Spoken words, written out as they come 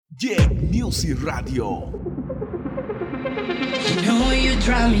Jack Music Radio. You know you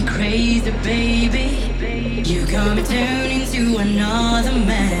drive me crazy, baby. You got me turning to another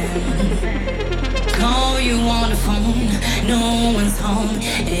man. Call you on the phone, no one's home.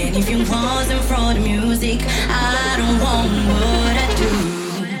 And if you wasn't for the music, I don't want what I do.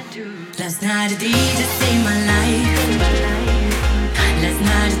 Last night the DJ saved my life. Last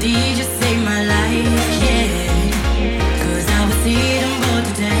night the DJ saved my life, yeah. Cause I was sitting bored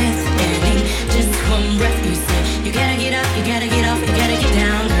to death. And in just one breath you said, you gotta get up, you gotta get off, you gotta get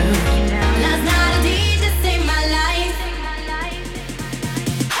down, girl. Last night the DJ saved my life. Save my life,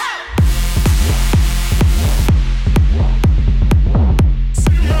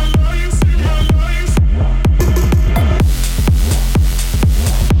 save my life.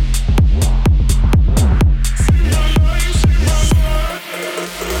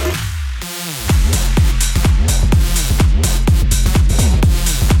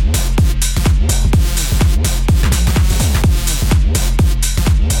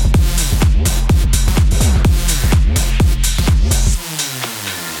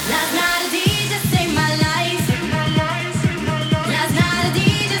 Save my life, save my life. Last night the DJ saved my life. Last night the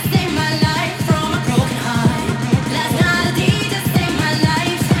DJ saved my life from a broken heart. Last night the DJ saved my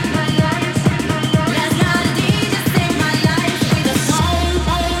life. Last night the DJ saved my life with a song.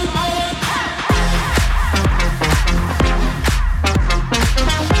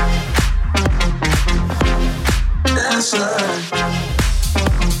 Dancer.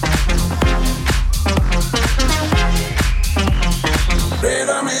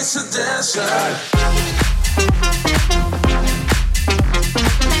 Rhythm is a dancer.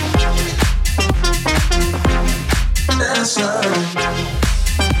 Dancer.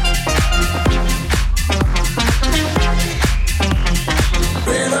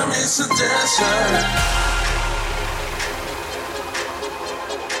 Rhythm is a dancer.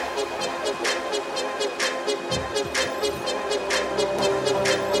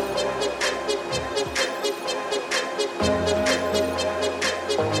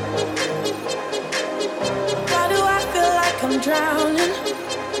 Why do I feel like I'm drowning?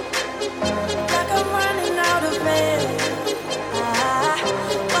 Like I'm running out of air.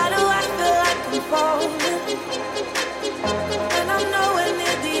 Why do I feel like I'm falling? When I'm nowhere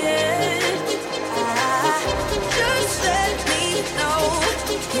near the edge. Just let me know.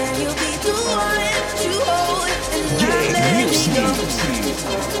 Can you be the one to hold and not Jack let me Music. go?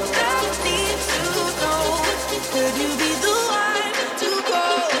 I need to know. Could you be the one to go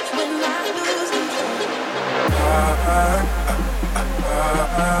when I lose control?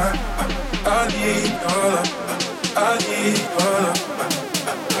 I need your love. I need your love.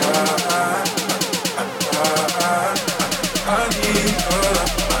 I need your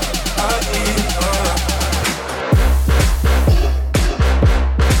love. I need your love.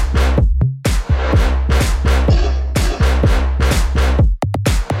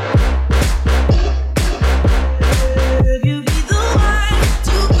 Could you be the one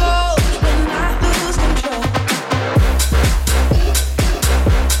to go when I lose control?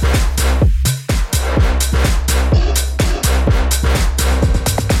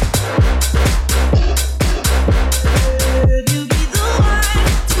 Could you be the one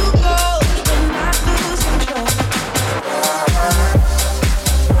to go when I lose control?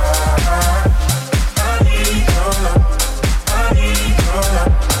 I need your love. I need your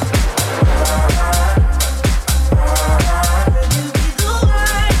love. Could you be the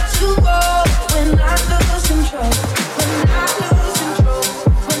one to go when I lose control? When I lose control?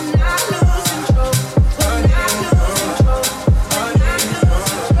 When I lose control? When I lose control?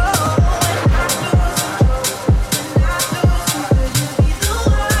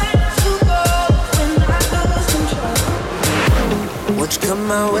 When I lose control? Won't you come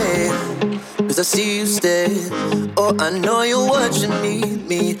my way? Cause I see you stay. Oh, I know you're watching me.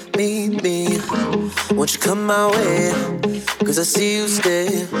 Won't you come my way? Cause I see you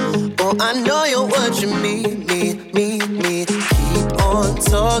stay. Oh, I know you're watching me. Keep on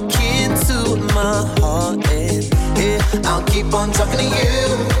talking to my heart, and yeah, I'll keep on talking to you.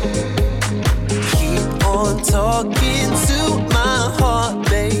 Keep on talking to my heart,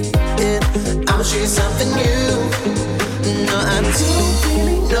 baby. I'ma show you something new. No, I don't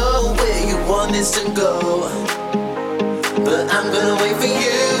really know where you want this to go, but I'm gonna wait for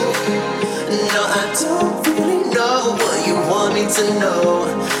you. No, I don't really know what you want me to know,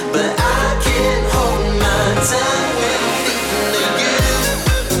 but I can't hold my tongue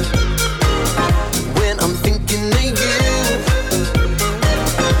when I'm thinking of you.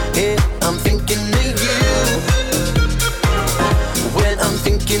 Yeah, I'm thinking of you. When I'm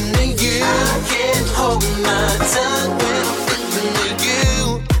thinking of you, I can't hold my tongue when I'm thinking of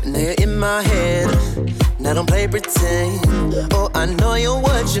you. my head. Now don't play pretend. Oh, I know you're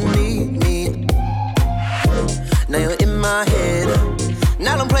what you need. Now you're in my head.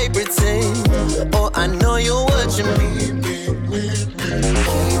 Now don't play pretend. Oh, I know you're what you need.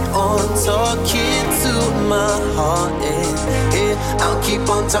 Keep on talking to my heart, yeah. I'll keep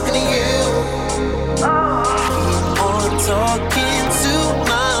on talking to you. Keep on talking to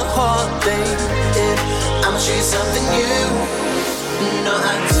my heart, babe. Yeah. I'ma show you something new. No,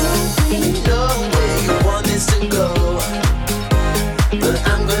 I don't know where you want this to go, but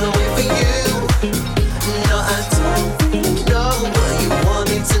I'm gonna wait for you. No, I don't know what you want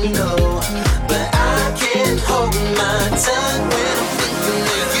me to know, but I can't hold my tongue when I'm thinking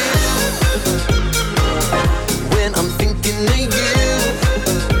of you. When I'm thinking of you,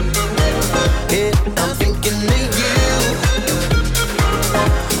 yeah, I'm thinking of you.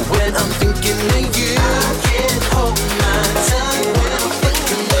 When I'm thinking of you, I can't hold my tongue when I'm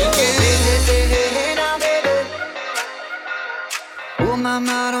thinking of you. Hey now, baby. Oh,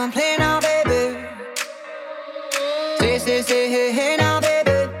 mama, don't play now, baby. Say, hey now,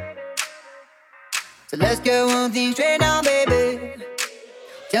 baby. So let's get one thing straight now, baby.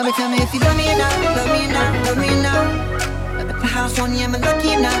 Tell me if you love me now, love me now, love me now. At the house on you, am I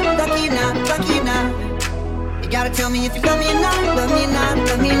lucky now, lucky now, lucky now? You gotta tell me if you love me now, love me now,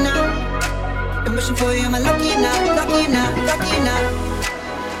 love me now. I'm wishing for you, am I lucky now, lucky now, lucky now?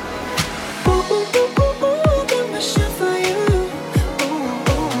 Ooh, ooh, ooh, ooh, ooh, I'm wishing for you.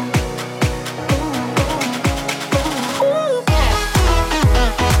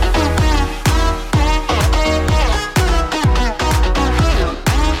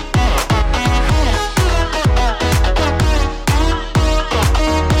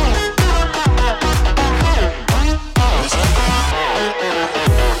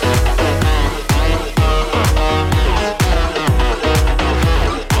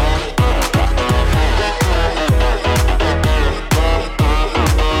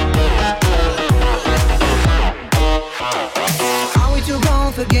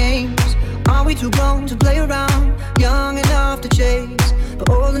 Too grown to play around, young enough to chase, but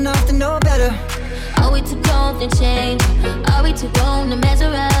old enough to know better. Are we too grown to change? Are we too grown to mess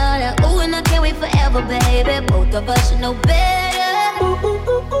around? Ooh, and I can't wait forever, baby. Both of us should know better. Ooh, ooh,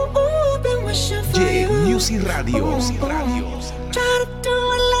 ooh, ooh, ooh, been wishing for you. Music Radio. Try to do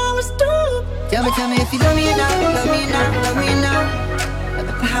what lovers do. Tell me if you love me now, love me now, love me now. At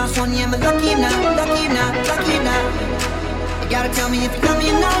the house on you, am I lucky now, lucky now, lucky now? You gotta tell me if you love me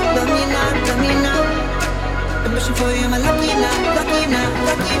now, love me now, love me now. I'm wishing for you, am I lucky now, lucky now,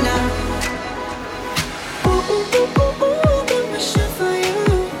 lucky now? Ooh, ooh, ooh, ooh, ooh, been wishing for you.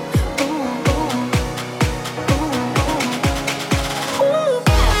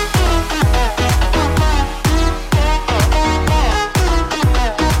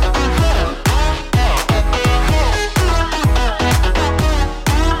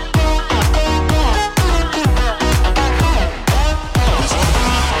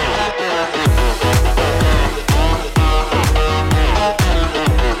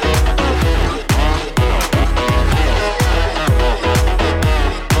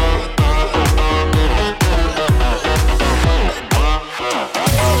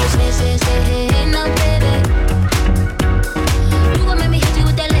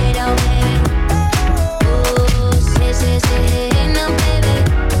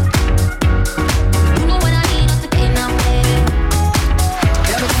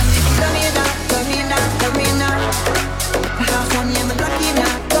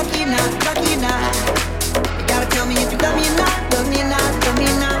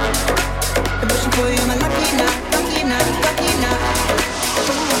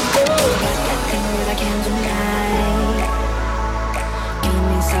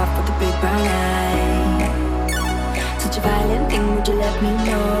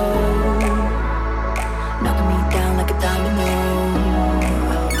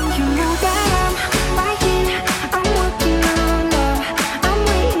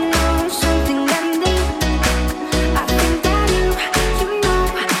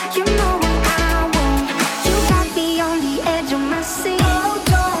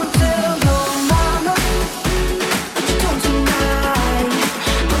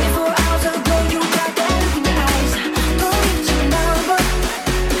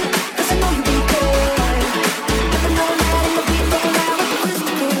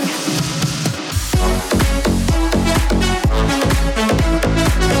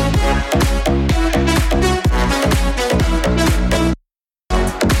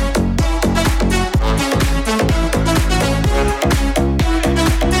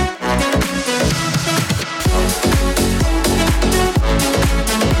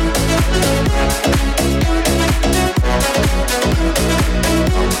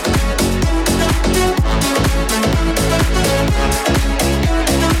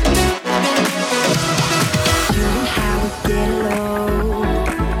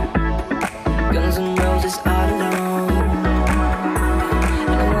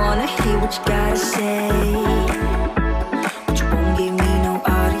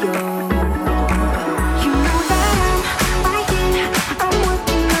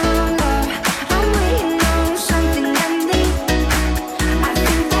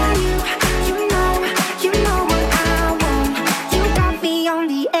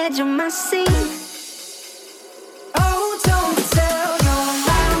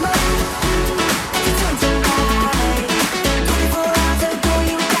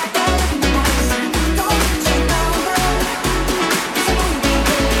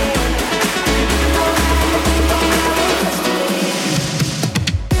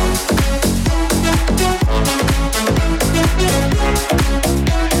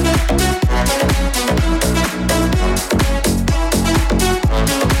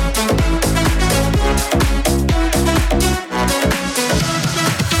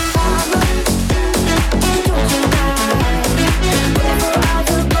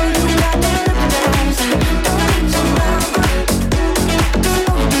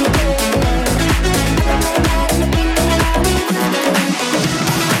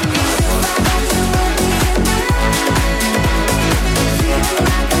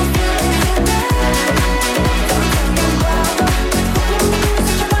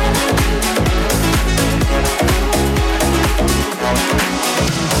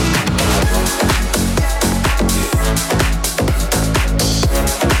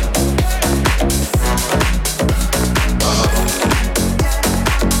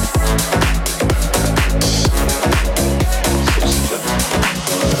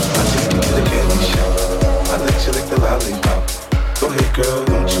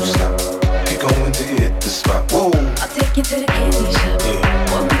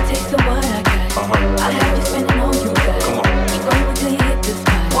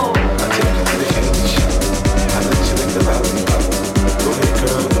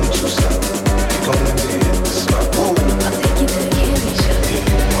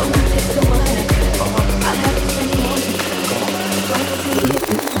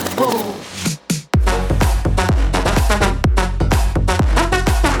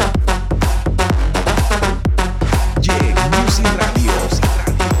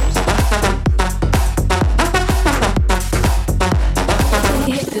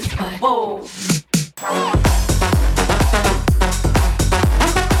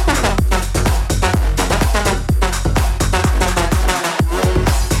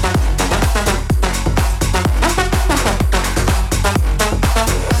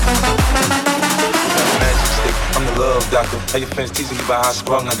 How your friends teasing you about how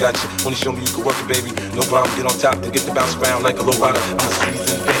strong I got you. Wanna show me you can work it, baby. No problem, get on top and get to bounce around like a low rider. I'm a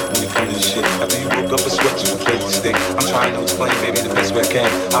seasoned vet when it comes to this shit. After you woke up a sweat, you would play the stick. I'm trying to explain, baby, the best way I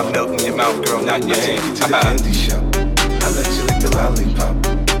can. I'm melting in your mouth, girl, not in your hand. To the candy shop, I let you lick the lollipop.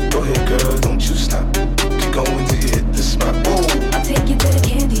 Go ahead, girl, don't you stop. Keep going till you hit the spot. Whoa. I'll take you to the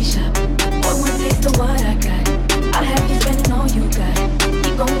candy shop. One more taste of what I got. I'll have you spending all you got.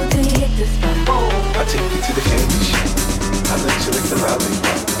 Keep going till you hit the spot. Whoa. I'll take you to the candy shop. I let you lick the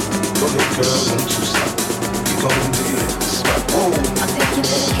lollipop. Go ahead, girl, don't you stop. Keep going till you hit the spot. Whoa. I'll take you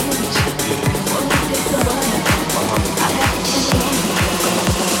to the candy shop. One more taste of what I got. I'll have you spending all you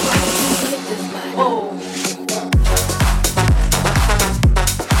got. Keep going till you hit the spot. Whoa.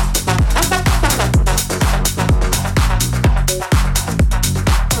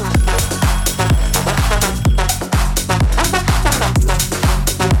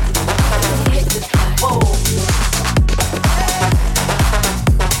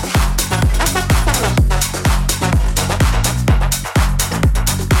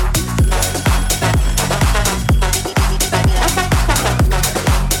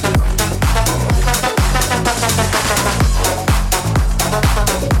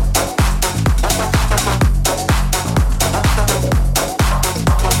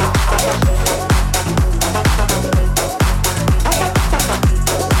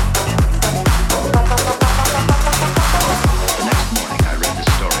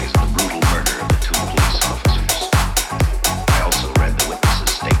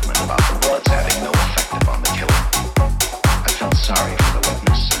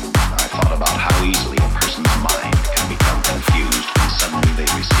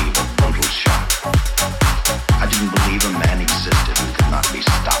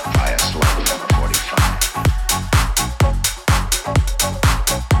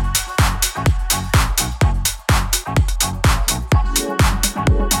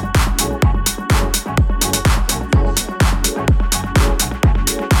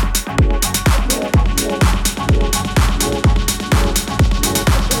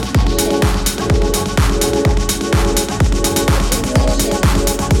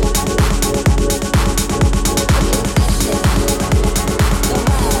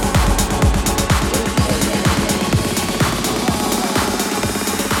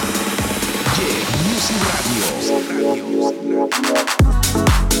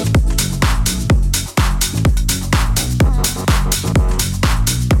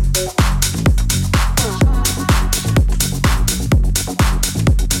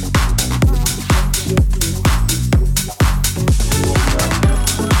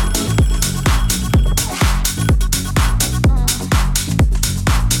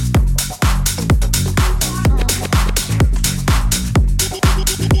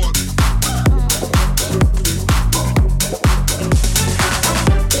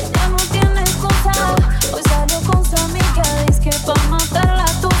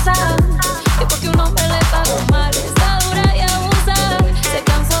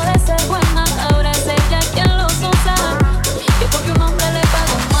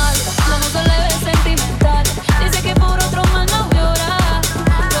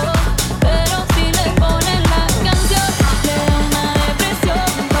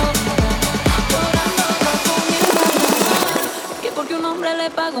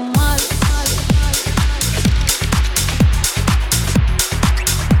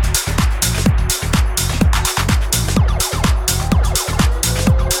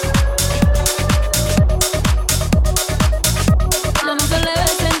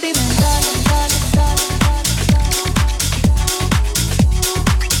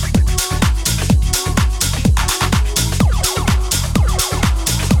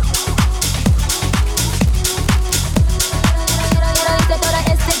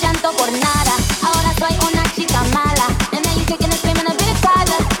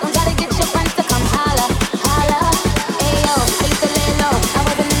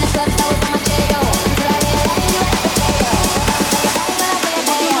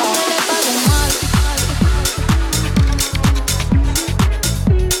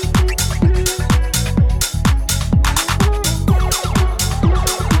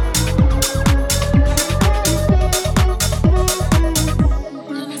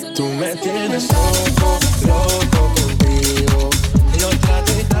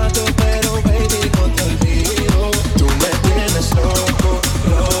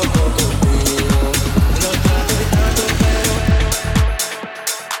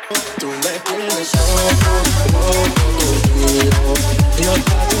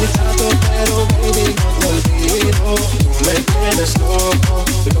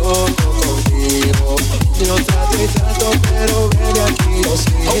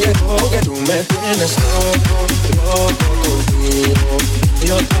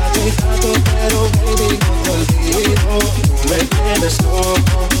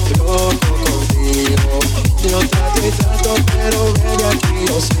 loco, loco contigo. Yo trato y trato, pero baby aquí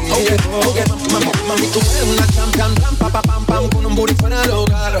yo sigo. Okay, mami, tú eres una champion, ram, pa, pa, pam, pam, con un booty fuera del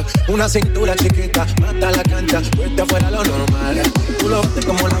hogar. Una cintura chiquita, mata la cancha, fuerte afuera lo normal. Tú lo bates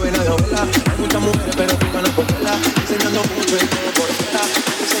como la vena de abuela. Hay muchas mujeres, pero tú ganas por tela. Enseñando mucho y todo por fuera.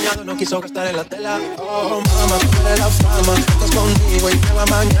 El diseñador no quiso gastar en la tela. Oh, mamá, tú eres la fama. Estás conmigo y te va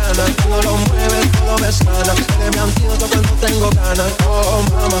mañana. Cuando lo mueves, todo me sana. Eres mi antídoto cuando tengo ganas. Oh,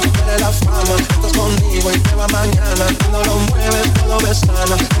 mamá, tú eres la fama. Estás conmigo y te va mañana. Cuando lo mueves, todo me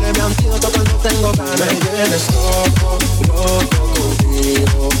sana. Eres mi antídoto cuando tengo ganas. Me tienes loco, loco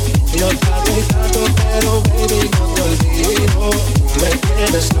contigo. Yo trato y trato, pero baby no te olvido. Me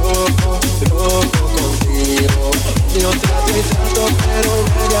tienes loco, loco contigo. Yo trato y trato, pero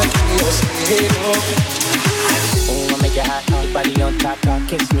baby aquí yo sigo. Oh, I make it hot, hot, body on top, top.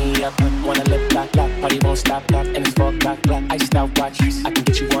 Kiss me up, wanna lip lock, lock. Party won't stop, lock, and it's 4 o'clock, clock. Iced out watch, I can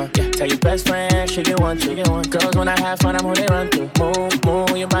get you one. Yeah, tell your best friend, she get one, she get one. Girls when I have fun, I'm who they run to. Move,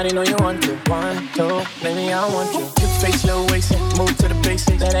 move, your body know you want to. 1, 2, maybe I want you. Cute face, little waist, move to the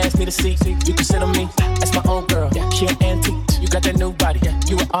basics. That ass need a seat, you can sit on me. That's my old girl, yeah, she an antique. You got that new body, yeah,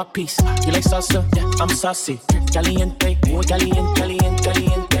 you an art piece. You like salsa, yeah, I'm saucy. Caliente, muy caliente, caliente,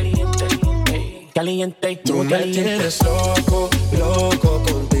 caliente, caliente. Caliente, tú me tienes loco, loco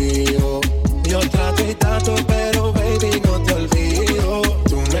contigo. Yo trato y trato, pero baby no te olvido.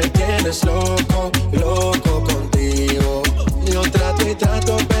 Tú me tienes loco, loco contigo. Yo trato y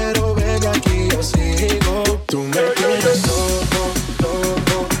trato, pero baby aquí yo sigo. Tú me tienes loco,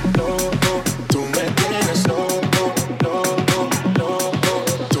 loco, loco. Tú me tienes loco, loco, loco.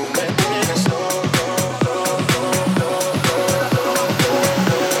 Tú me tienes loco, loco, loco, loco.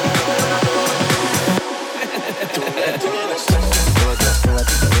 Tú me tienes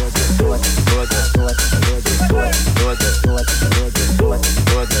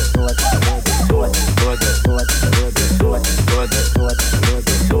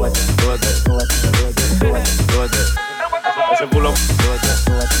Ese culo.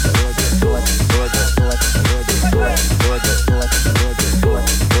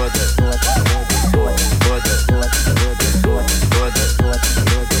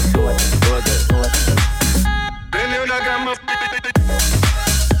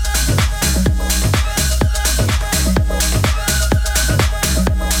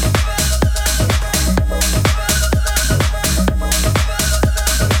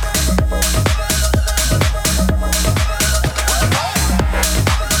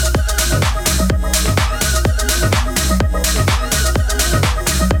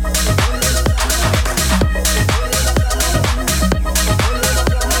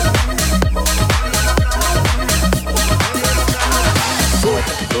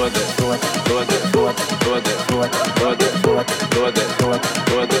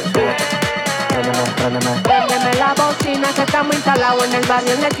 Préndeme la bocina que estamos instalados en el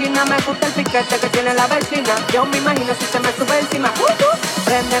barrio en la esquina. Me gusta el piquete que tiene la vecina. Yo me imagino si se me sube encima.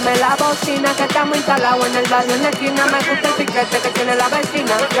 Préndeme la bocina que estamos instalados en el barrio en la esquina. Me gusta el piquete que tiene la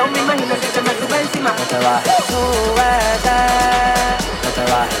vecina. Yo me imagino si se me sube encima. No te bajes, Súbete, no te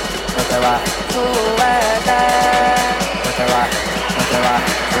bajes, no te bajes, súbete, no te bajes, no te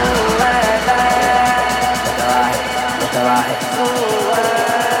bajes, súbete, no te bajes, no te bajes. súbete.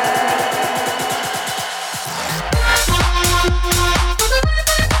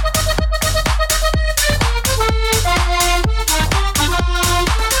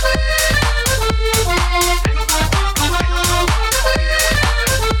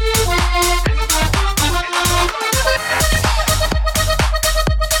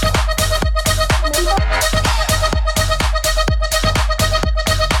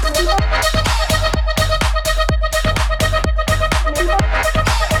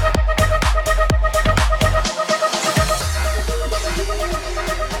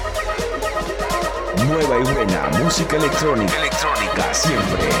 Nueva y buena música electrónica. Electrónica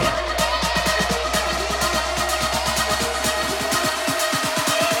siempre.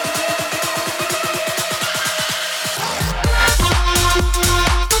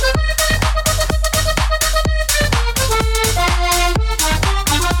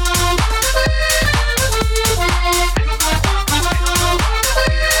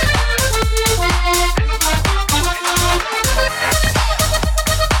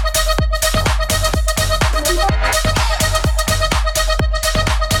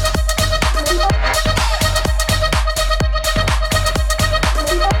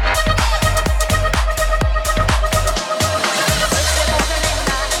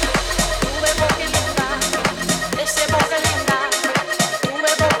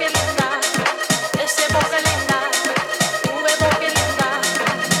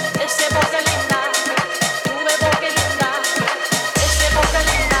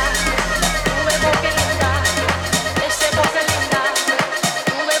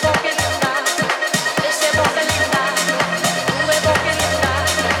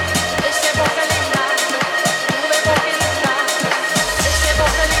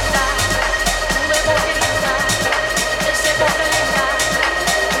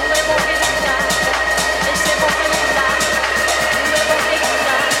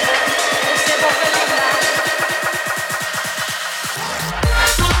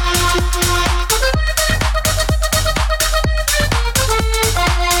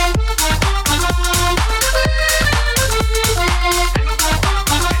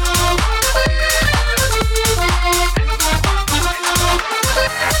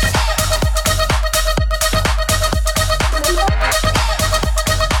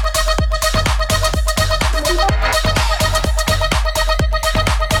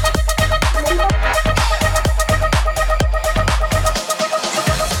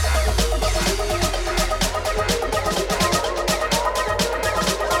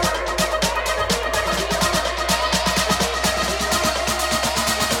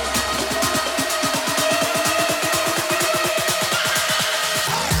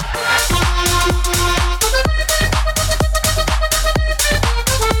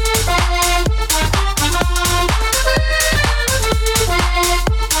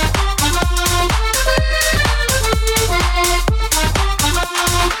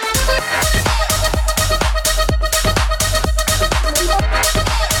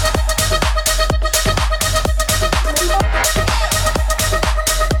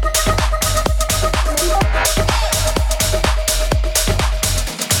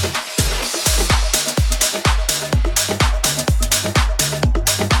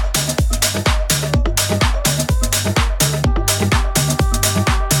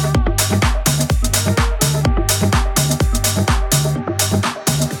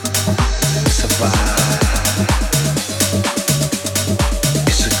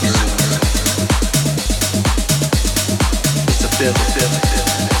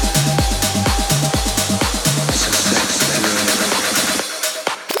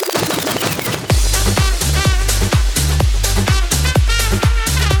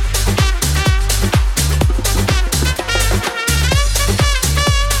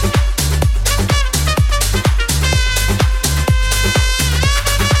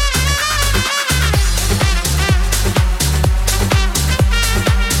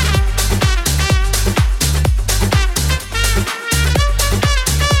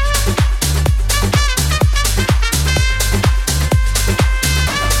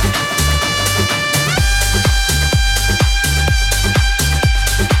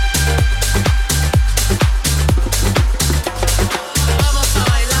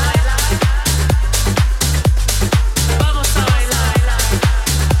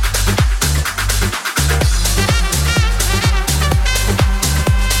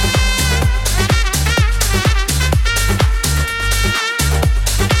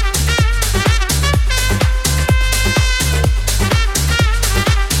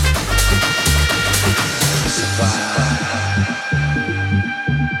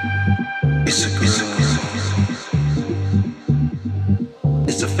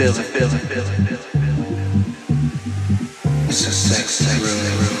 It's a feeling. It's a sexy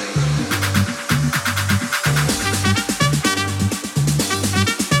room.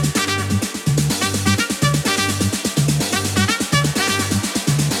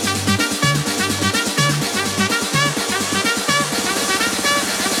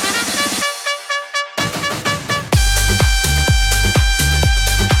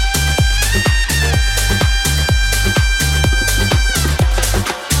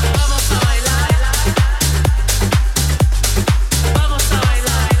 Vamos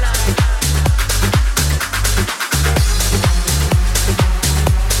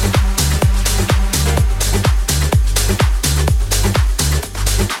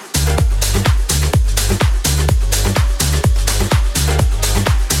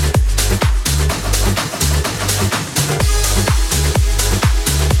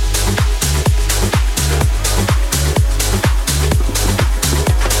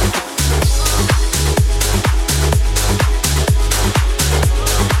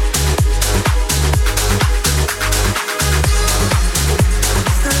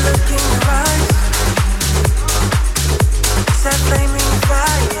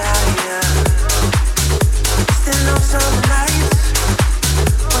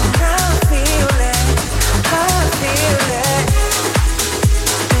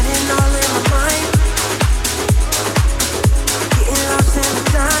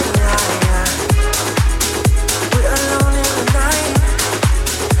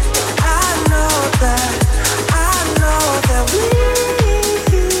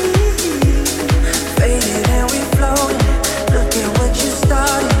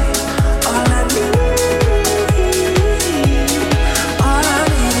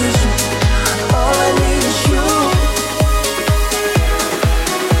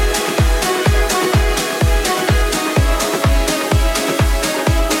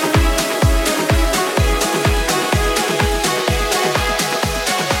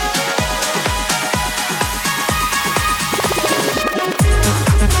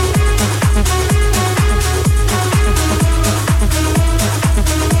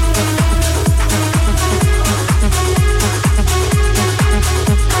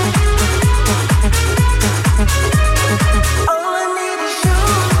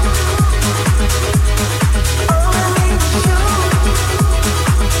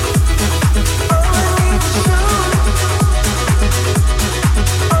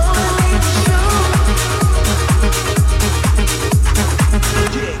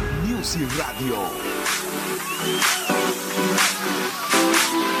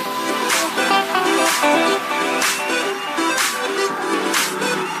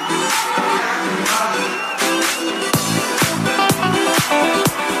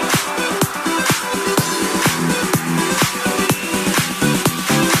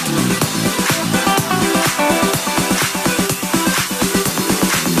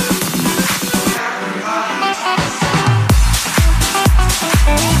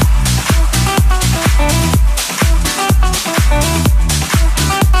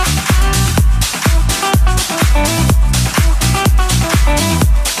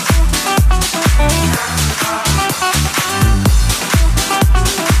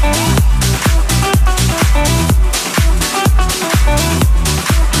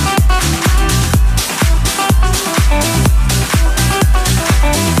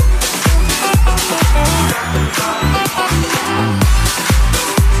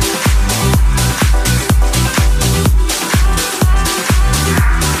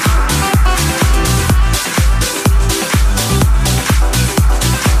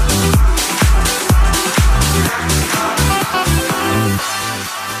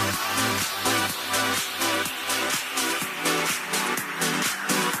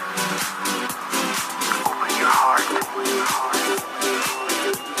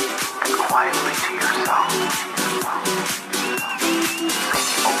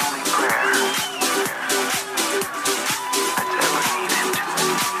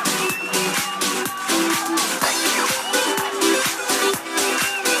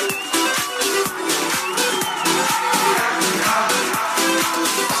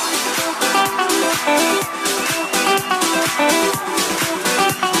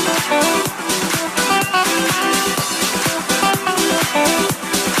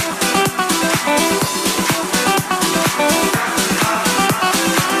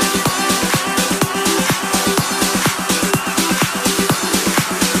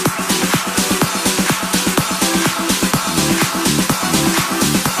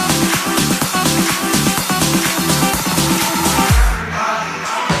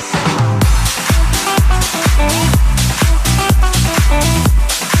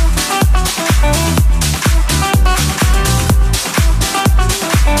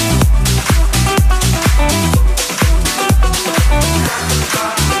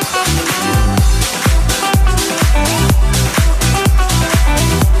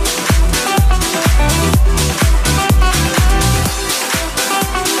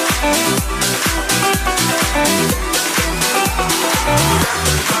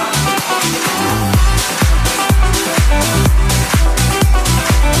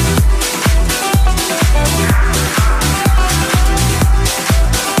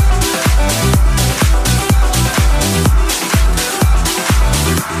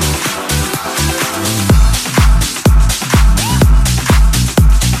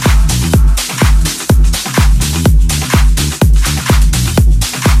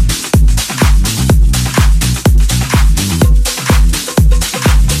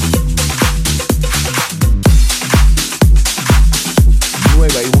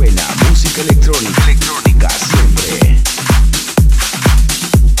nueva y buena música electrónica, electrónica siempre.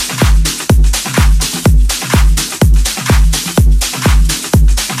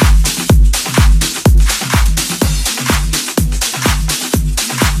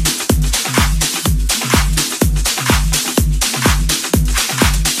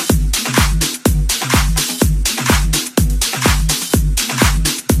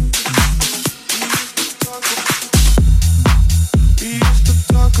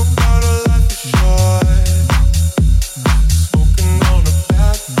 Talk about a life of joy.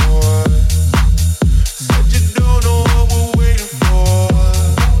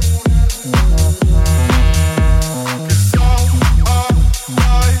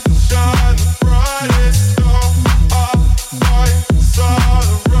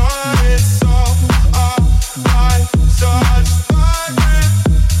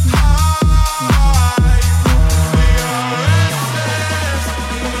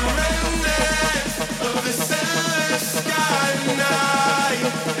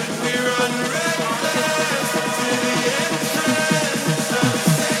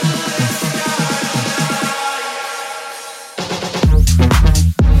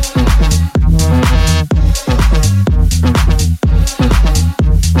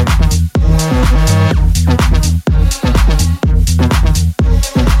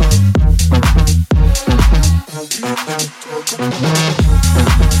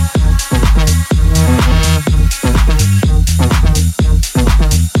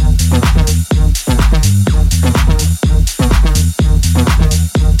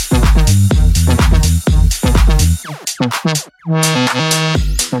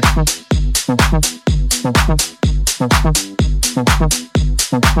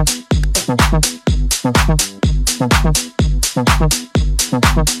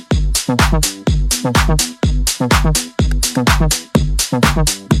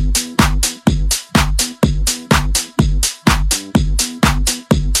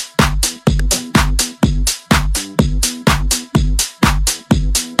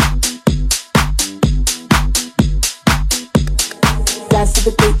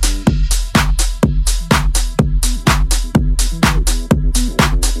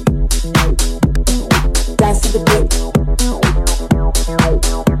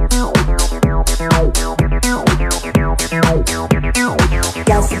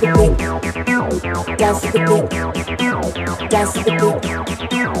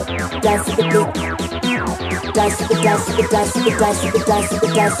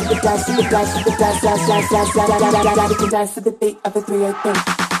 Dance to the beat of the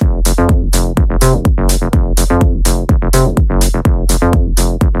 3-8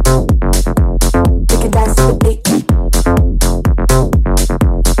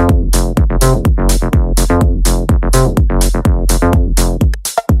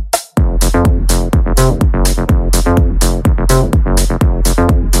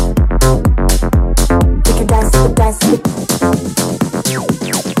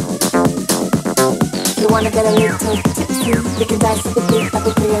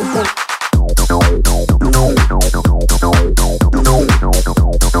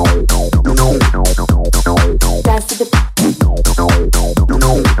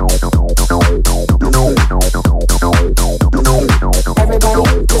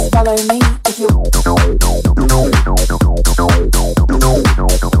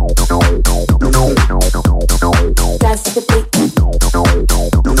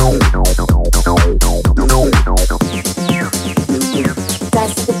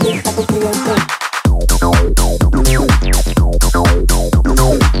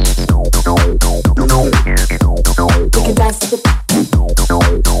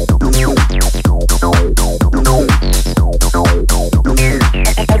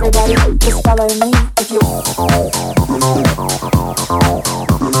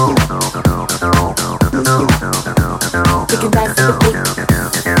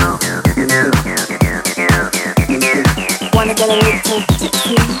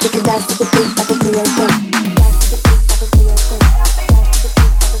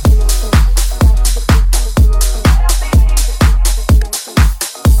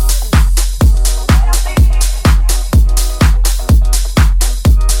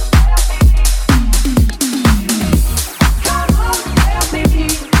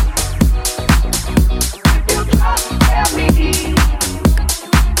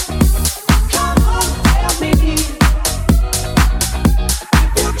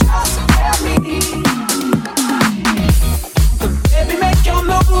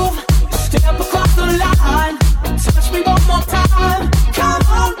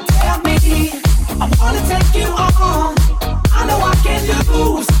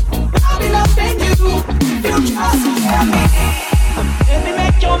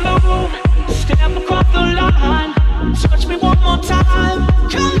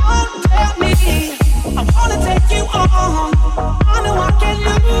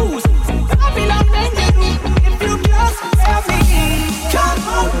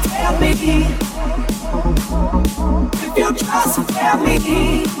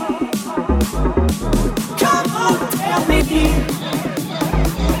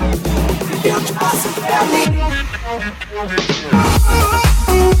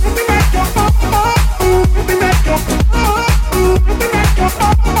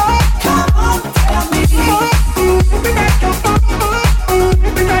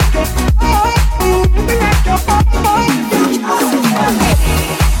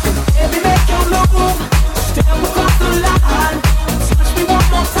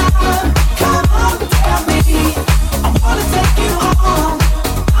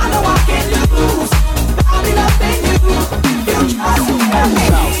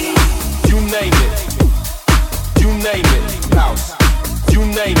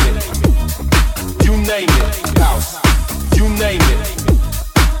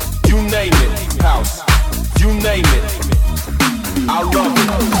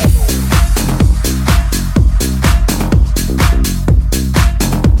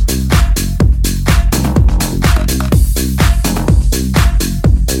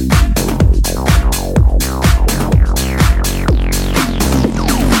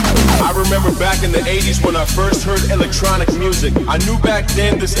 I knew back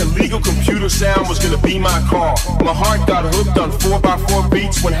then this illegal computer sound was gonna be my call. My heart got hooked on 4x4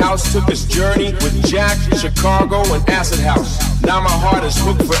 beats when House took his journey with Jack, Chicago, and Acid House. Now my heart is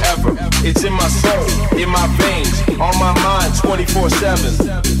hooked forever. It's in my soul, in my veins, on my mind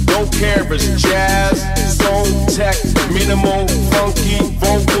 24/7. Don't care if it's jazz, soul, tech, minimal, funky,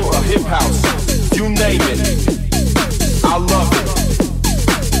 vocal, or hip house. You name it. I love it.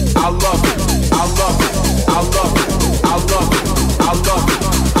 I love it. I love it. I love it. I love it. I love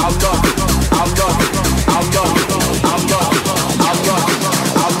it. I love it. I love it. I love it. I love it. I love it.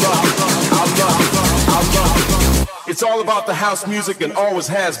 I love it. I love it. I love it. It's all about the house music and always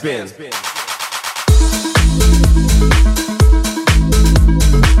has been.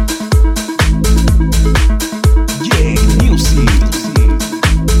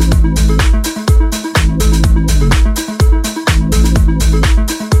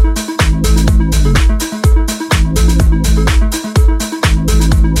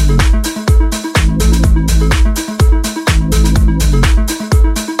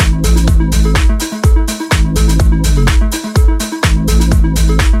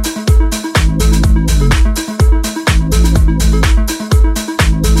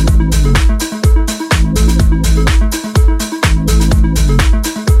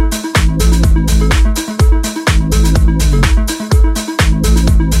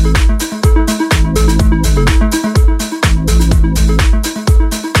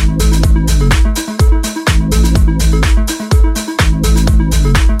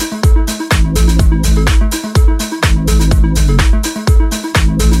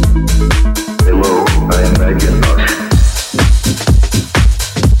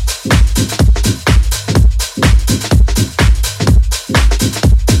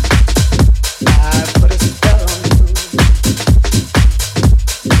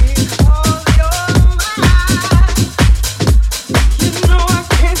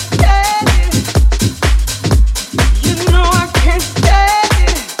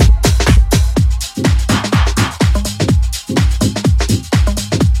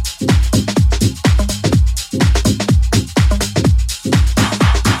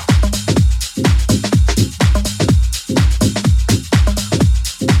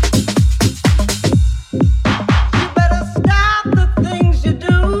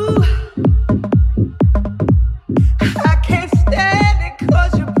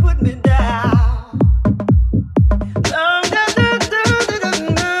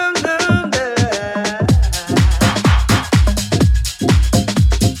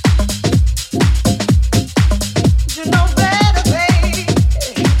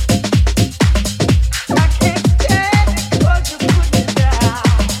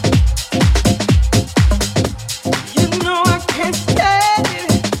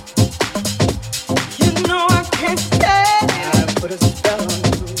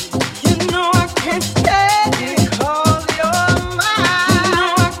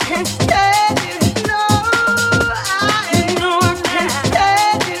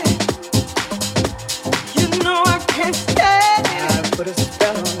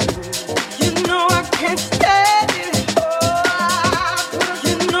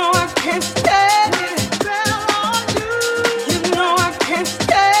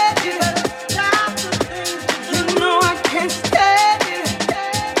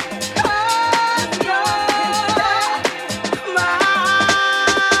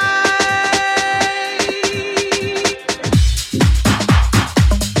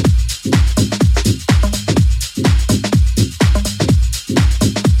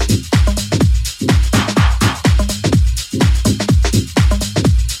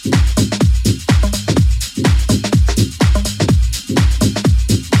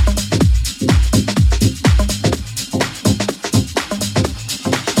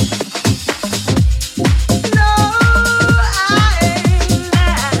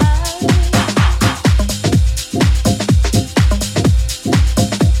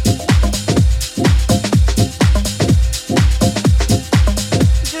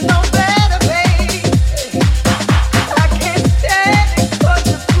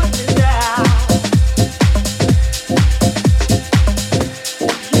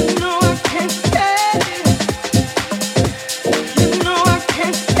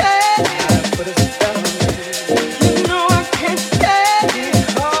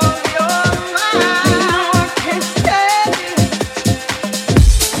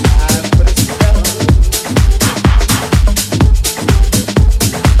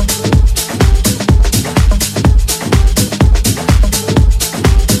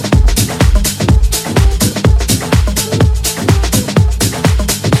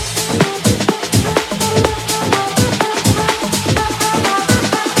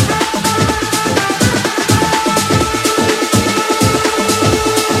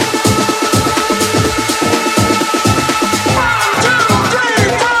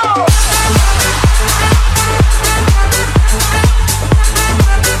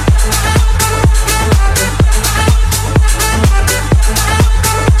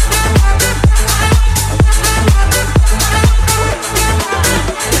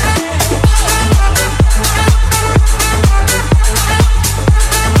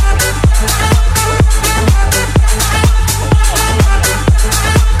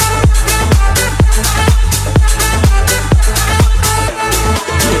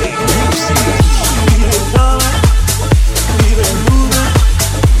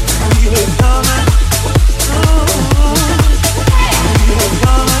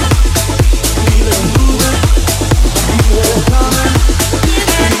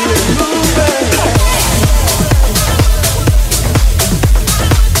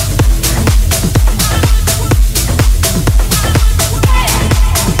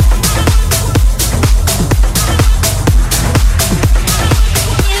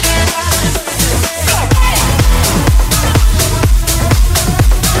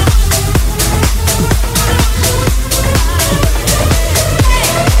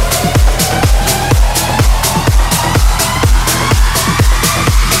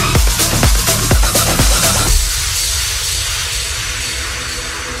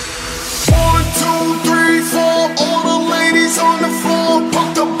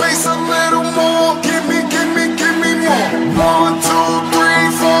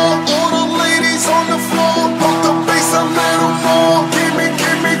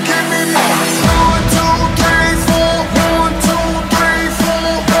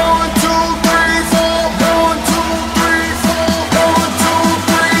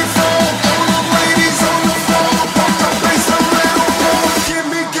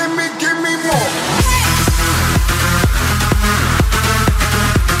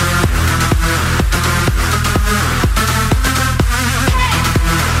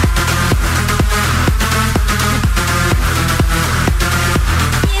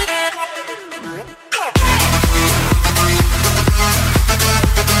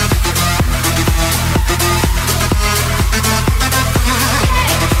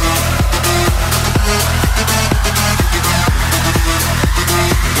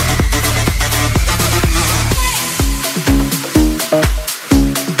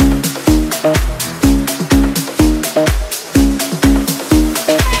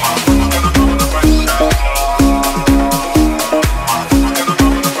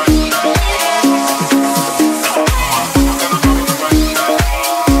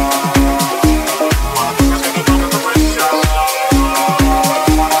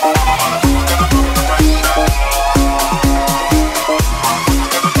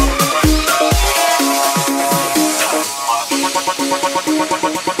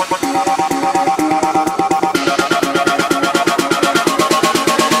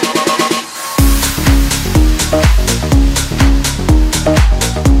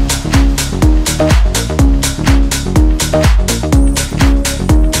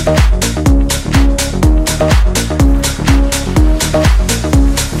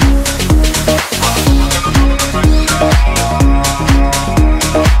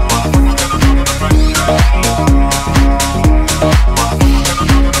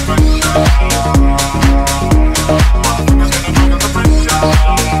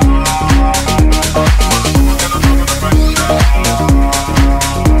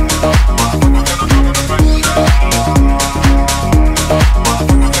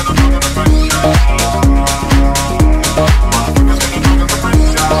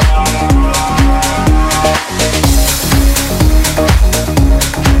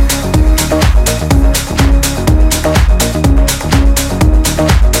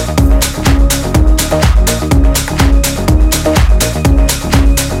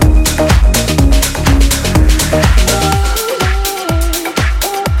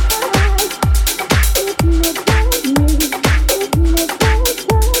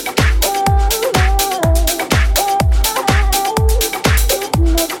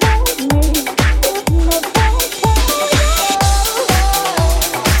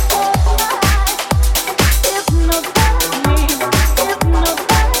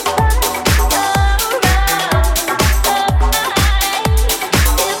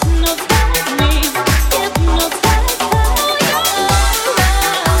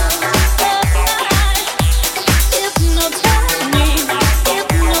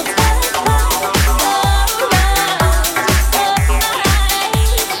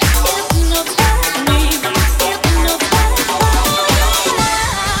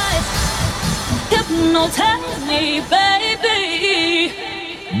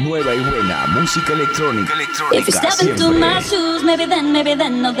 nueva y buena música electrónica. If you step into siempre. my shoes, maybe then,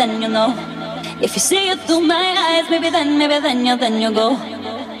 no, then you know. If you see it through my eyes, maybe then you go.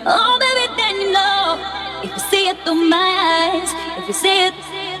 Oh, baby, then you know. If you see it through my eyes, if you see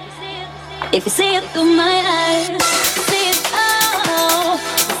it through my eyes, see it, oh,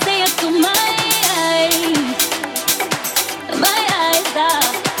 see it through my eyes, oh.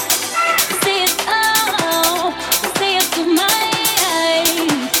 See it, oh, see it through my eyes,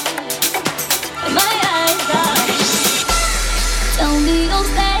 oh. Don't be on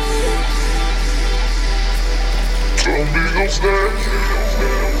stage. Don't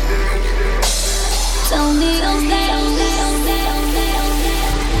be on stage. Don't be on stage.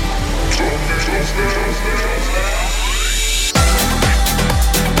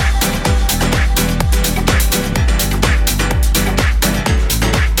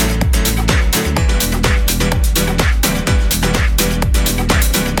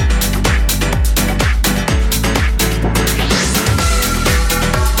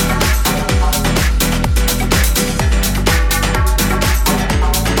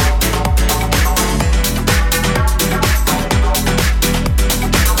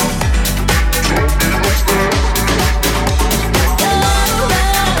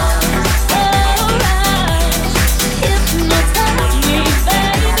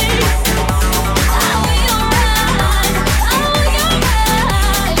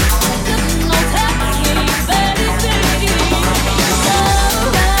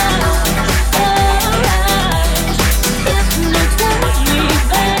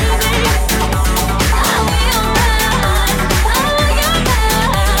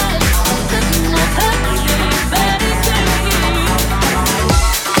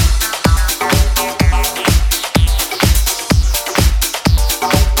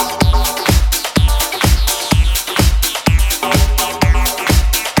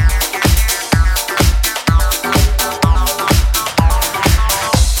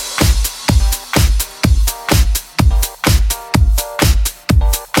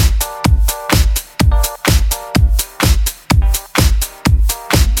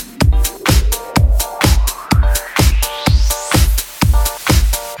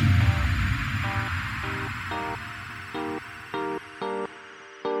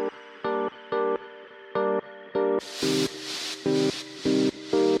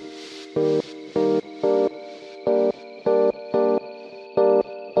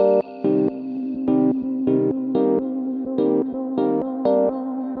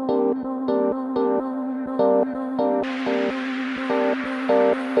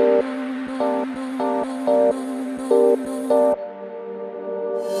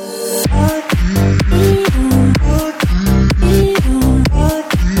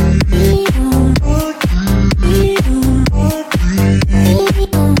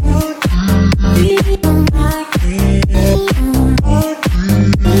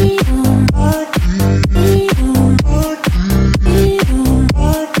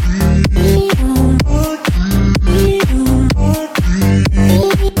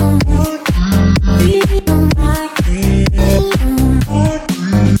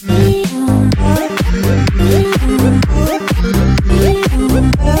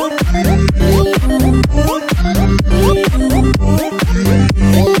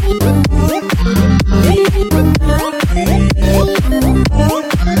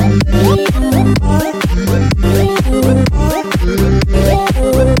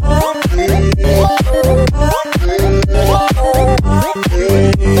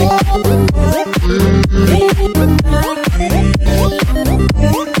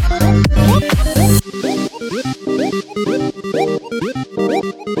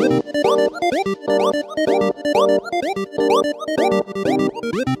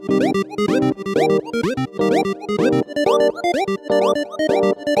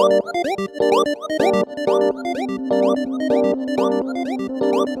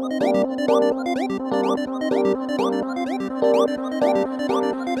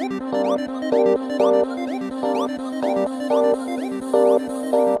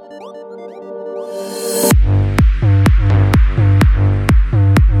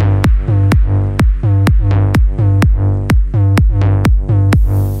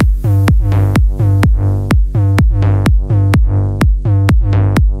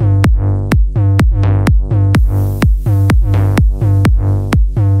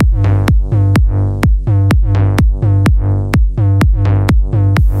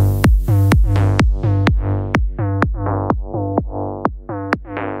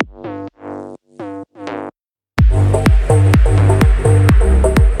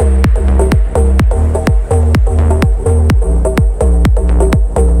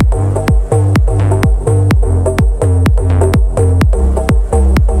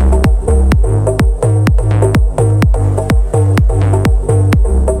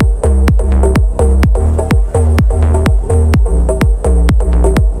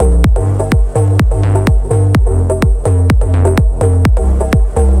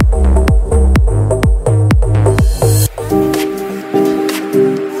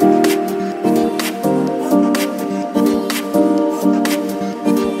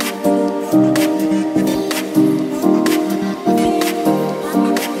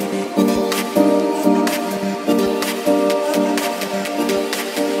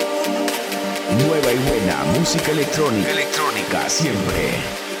 electrónica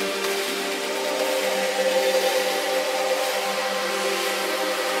siempre.